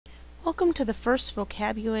Welcome to the first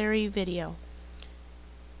vocabulary video.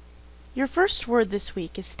 Your first word this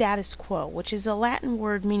week is status quo, which is a Latin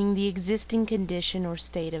word meaning the existing condition or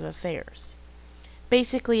state of affairs.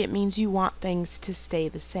 Basically, it means you want things to stay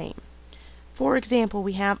the same. For example,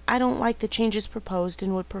 we have, I don't like the changes proposed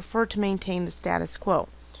and would prefer to maintain the status quo.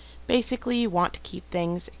 Basically, you want to keep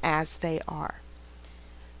things as they are.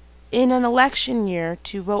 In an election year,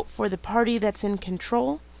 to vote for the party that's in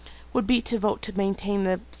control would be to vote to maintain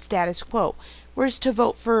the status quo, whereas to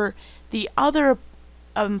vote for the other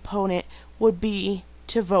opponent would be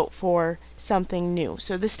to vote for something new.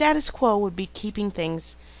 So the status quo would be keeping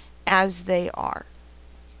things as they are.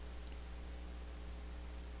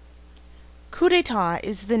 Coup d'état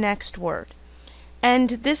is the next word,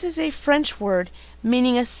 and this is a French word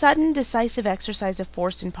meaning a sudden decisive exercise of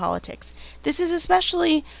force in politics. This is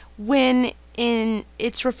especially when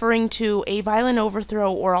it's referring to a violent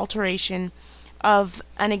overthrow or alteration of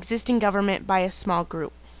an existing government by a small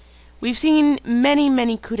group. We've seen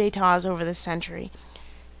many coups d'états over the century.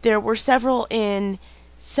 There were several in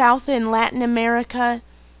South and Latin America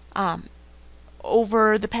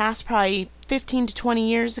over the past probably 15 to 20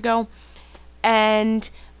 years ago, and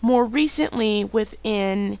more recently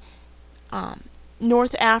within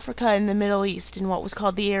North Africa and the Middle East in what was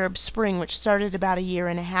called the Arab Spring, which started about a year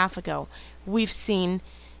and a half ago. We've seen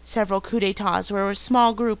several coups d'états where a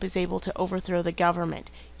small group is able to overthrow the government,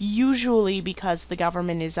 usually because the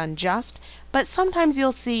government is unjust, but sometimes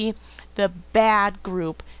you'll see the bad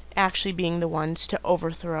group actually being the ones to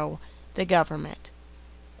overthrow the government.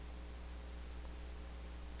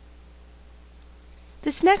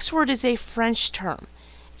 This next word is a French term.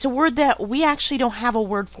 It's a word that we actually don't have a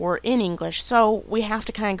word for in English, so we have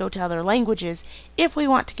to kind of go to other languages if we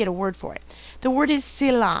want to get a word for it. The word is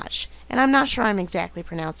silage, and I'm not sure I'm exactly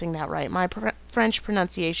pronouncing that right. My French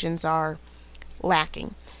pronunciations are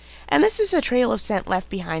lacking. And this is a trail of scent left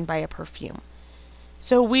behind by a perfume.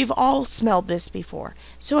 So we've all smelled this before.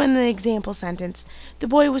 So in the example sentence, the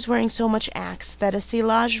boy was wearing so much Axe that a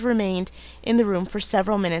silage remained in the room for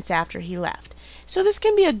several minutes after he left. So this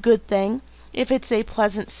can be a good thing if it's a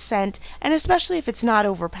pleasant scent, and especially if it's not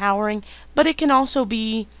overpowering, but it can also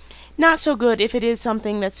be not so good if it is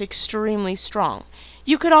something that's extremely strong.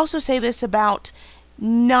 You could also say this about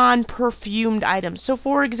non-perfumed items. So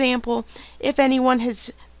for example, if anyone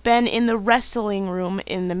has been in the wrestling room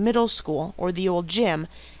in the middle school or the old gym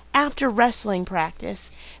after wrestling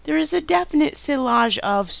practice, there is a definite silage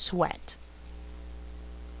of sweat.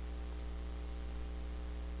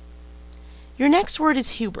 Your next word is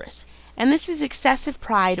hubris, and this is excessive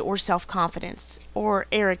pride or self-confidence or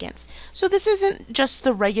arrogance. So this isn't just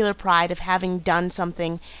the regular pride of having done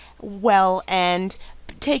something well and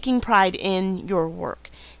taking pride in your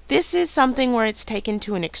work. This is something where it's taken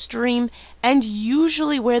to an extreme, and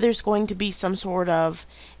usually where there's going to be some sort of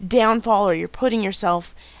downfall or you're putting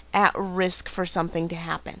yourself at risk for something to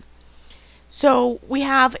happen. So we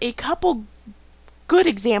have a couple good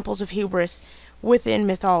examples of hubris within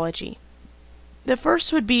mythology. The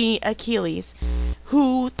first would be Achilles,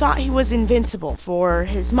 who thought he was invincible, for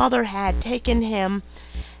his mother had taken him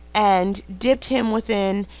and dipped him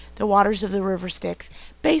within the waters of the river Styx,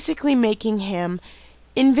 basically making him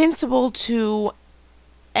invincible to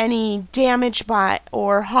any damage by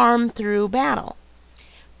or harm through battle.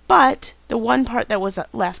 But the one part that was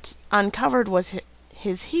left uncovered was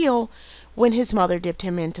his heel when his mother dipped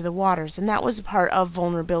him into the waters, and that was a part of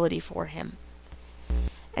vulnerability for him.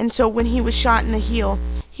 And so when he was shot in the heel,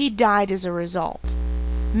 he died as a result.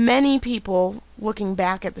 Many people, looking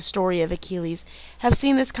back at the story of Achilles, have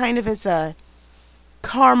seen this kind of as a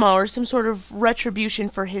karma or some sort of retribution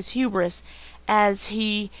for his hubris, as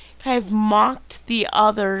he kind of mocked the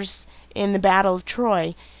others in the Battle of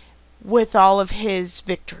Troy with all of his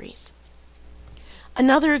victories.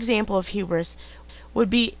 Another example of hubris would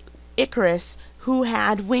be Icarus, who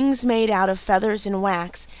had wings made out of feathers and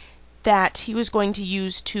wax that he was going to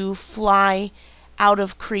use to fly out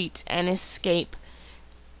of Crete and escape.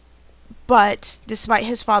 But despite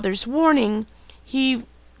his father's warning, he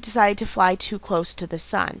decided to fly too close to the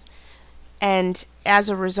sun, and as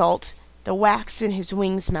a result the wax in his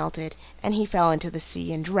wings melted and he fell into the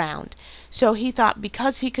sea and drowned. So he thought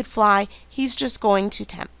because he could fly, he's just going to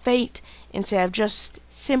tempt fate. Instead of just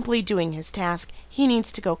simply doing his task, he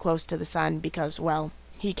needs to go close to the sun because, well,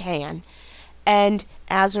 he can. And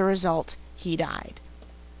as a result, he died.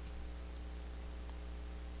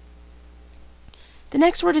 The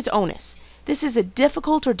next word is onus. This is a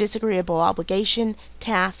difficult or disagreeable obligation,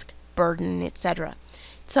 task, burden, etc.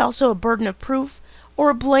 It's also a burden of proof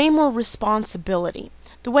or a blame or responsibility.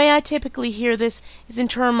 The way I typically hear this is in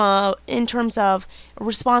terms of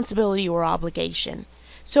responsibility or obligation.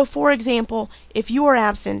 So for example, if you are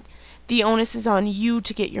absent, the onus is on you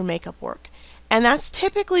to get your makeup work. And that's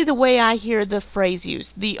typically the way I hear the phrase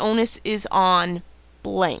used. The onus is on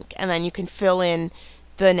blank, and then you can fill in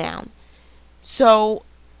the noun. So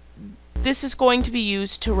this is going to be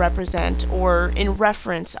used to represent or in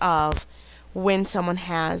reference of when someone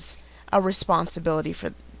has a responsibility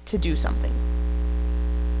to do something.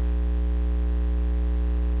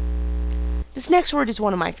 This next word is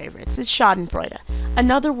one of my favorites. It's schadenfreude.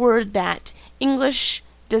 Another word that English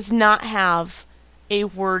does not have a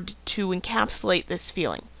word to encapsulate this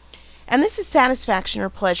feeling. And this is satisfaction or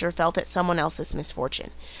pleasure felt at someone else's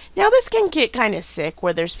misfortune. Now this can get kind of sick,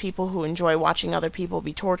 where there's people who enjoy watching other people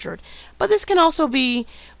be tortured, but this can also be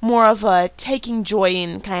more of a taking joy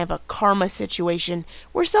in kind of a karma situation,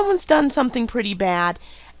 where someone's done something pretty bad,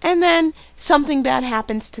 and then something bad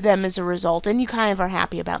happens to them as a result, and you kind of are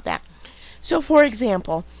happy about that. So for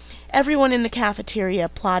example, everyone in the cafeteria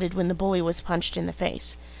applauded when the bully was punched in the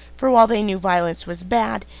face. For while they knew violence was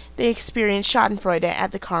bad, they experienced schadenfreude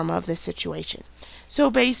at the karma of this situation.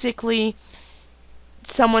 So basically,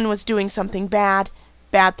 someone was doing something bad,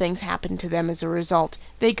 bad things happened to them as a result.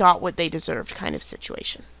 They got what they deserved kind of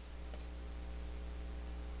situation.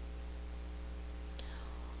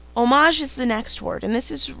 Homage is the next word, and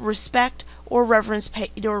this is respect or reverence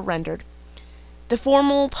paid or rendered. The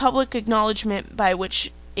formal public acknowledgement by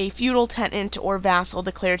which a feudal tenant or vassal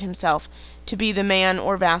declared himself to be the man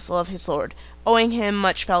or vassal of his lord, owing him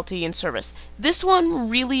much fealty and service. This one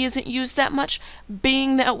really isn't used that much,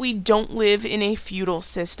 being that we don't live in a feudal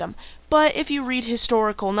system. But if you read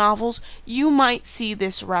historical novels, you might see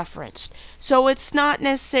this referenced. So it's not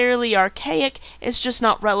necessarily archaic, it's just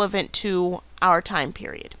not relevant to our time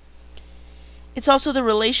period. It's also the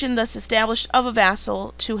relation thus established of a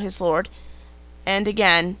vassal to his lord, and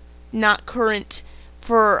again, not current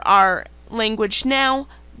for our language now,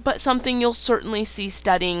 but something you'll certainly see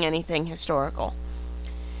studying anything historical.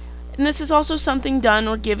 And this is also something done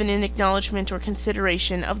or given in acknowledgement or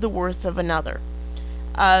consideration of the worth of another.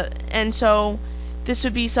 And so this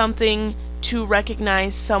would be something to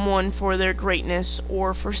recognize someone for their greatness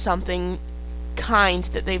or for something kind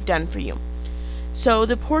that they've done for you. So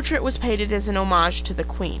the portrait was painted as an homage to the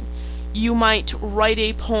Queen. You might write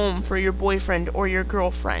a poem for your boyfriend or your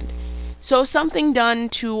girlfriend. So something done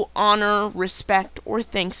to honor, respect, or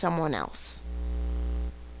thank someone else.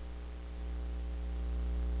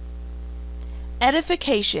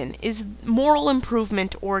 Edification is moral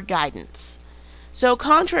improvement or guidance. So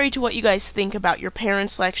contrary to what you guys think about your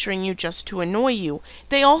parents lecturing you just to annoy you,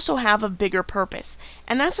 they also have a bigger purpose,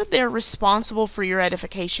 and that's that they're responsible for your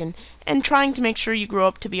edification and trying to make sure you grow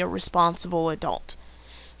up to be a responsible adult.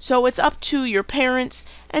 So it's up to your parents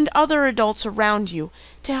and other adults around you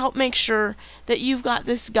to help make sure that you've got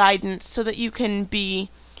this guidance so that you can be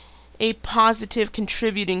a positive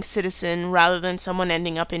contributing citizen rather than someone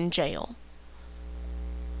ending up in jail.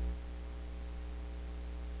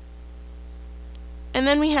 And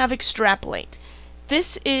then we have extrapolate.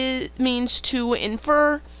 This means to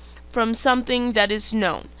infer from something that is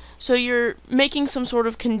known. So you're making some sort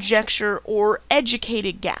of conjecture or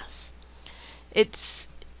educated guess.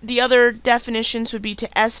 The other definitions would be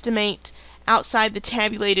to estimate outside the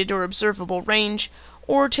tabulated or observable range,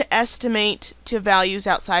 or to estimate to values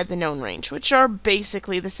outside the known range, which are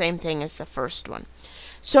basically the same thing as the first one.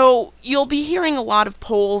 So you'll be hearing a lot of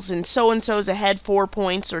polls, and so-and-so's ahead 4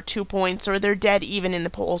 points or 2 points, or they're dead even in the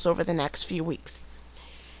polls over the next few weeks.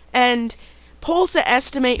 And polls that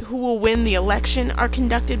estimate who will win the election are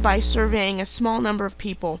conducted by surveying a small number of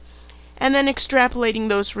people and then extrapolating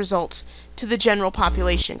those results to the general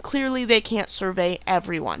population. Clearly they can't survey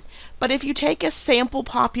everyone, but if you take a sample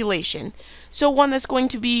population, so one that's going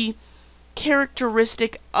to be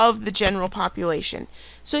characteristic of the general population,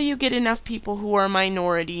 so you get enough people who are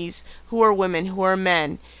minorities, who are women, who are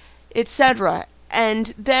men, etc.,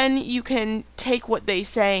 and then you can take what they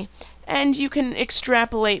say and you can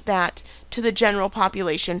extrapolate that to the general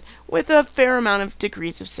population with a fair amount of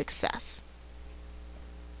degrees of success.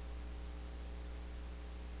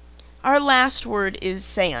 Our last word is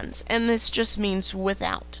sans, and this just means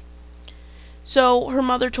without. So her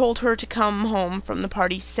mother told her to come home from the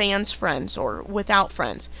party sans friends, or without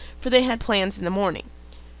friends, for they had plans in the morning.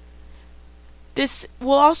 This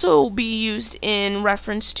will also be used in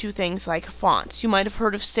reference to things like fonts. You might have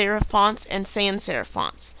heard of serif fonts and sans serif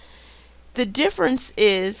fonts. The difference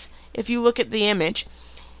is, if you look at the image,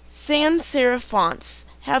 sans serif fonts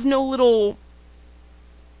have no little,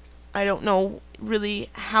 I don't know really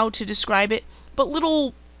how to describe it, but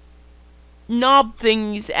little knob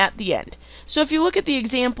thingies at the end. So if you look at the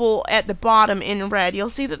example at the bottom in red, you'll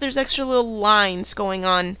see that there's extra little lines going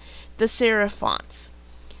on the serif fonts,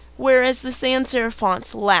 whereas the sans serif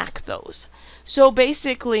fonts lack those. So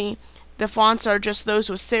basically, the fonts are just those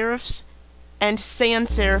with serifs, and sans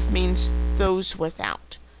serif means those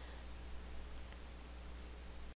without.